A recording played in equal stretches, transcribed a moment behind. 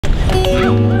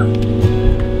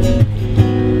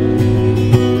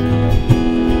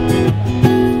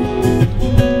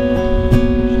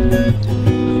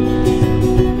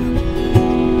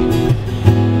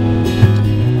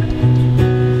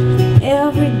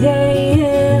Every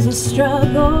day is a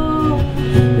struggle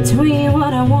between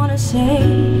what I want to say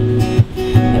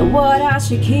and what I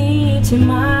should keep to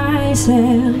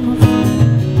myself.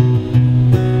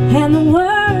 And the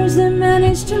words that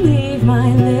manage to leave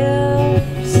my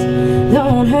lips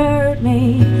don't hurt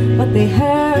me, but they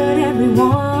hurt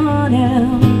everyone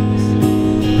else.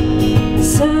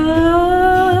 So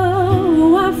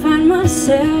I find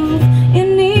myself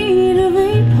in need of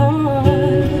a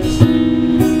pause.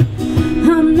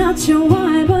 I'm not sure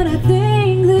why, but I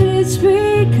think that it's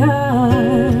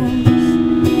because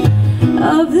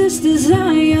of this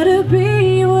desire to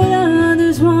be what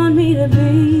others want me to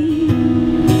be,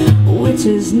 which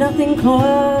is nothing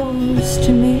close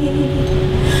to me.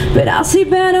 But I'll see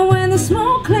better when the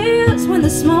smoke clears, when the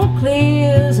smoke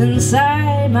clears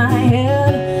inside my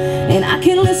head, and I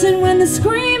can listen when the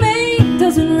screaming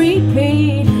doesn't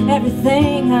repeat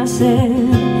everything I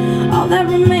said. All that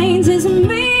remains is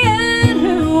me and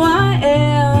who I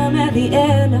am at the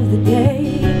end of the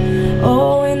day.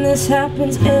 Oh, and this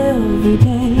happens every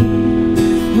day.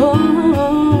 Oh,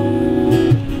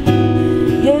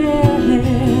 yeah.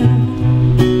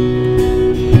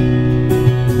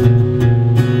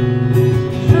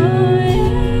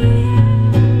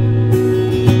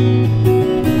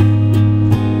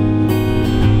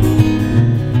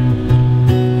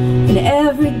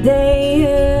 Every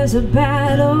day is a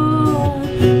battle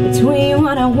between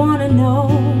what I want to know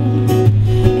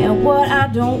and what I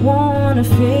don't want to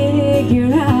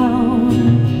figure out,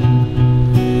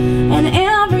 and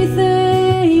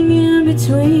everything in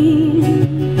between.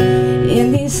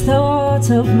 In these thoughts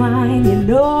of mine, you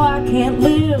know I can't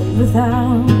live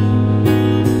without.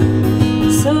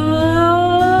 So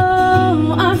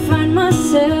I find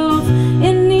myself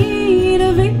in need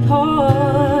of a pause.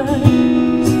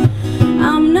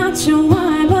 I'm not sure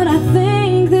why, but I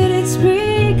think that it's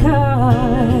because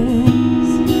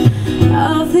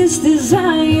of this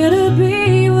desire to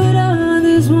be what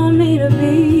others want me to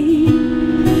be,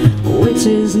 which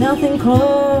is nothing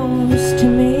close to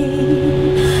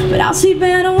me. But I'll see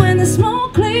better when the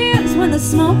smoke clears, when the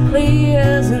smoke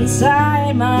clears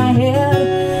inside my head,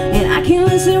 and I can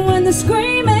listen when the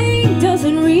screaming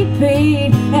doesn't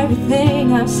repeat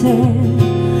everything I've said.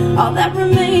 All that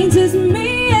remains is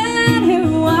me and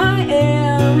who I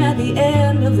am at the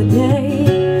end of the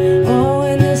day. Oh,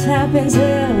 and this happens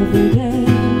every day.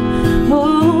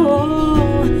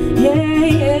 Oh, yeah,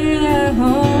 yeah,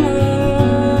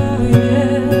 oh,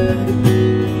 yeah.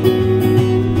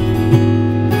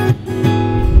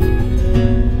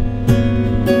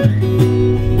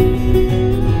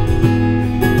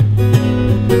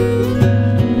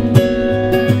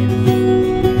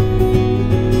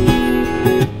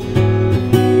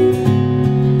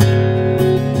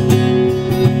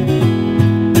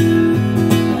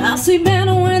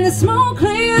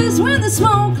 When the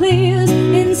smoke clears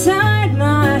inside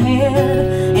my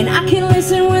head, and I can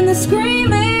listen when the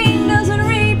screaming doesn't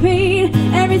repeat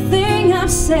everything I've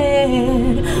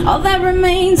said. All that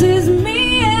remains is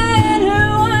me and who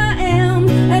I am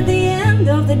at the end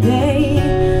of the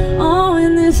day. Oh,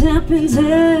 and this happens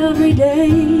every day.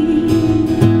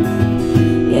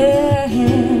 Yeah,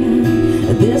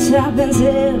 this happens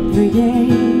every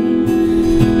day.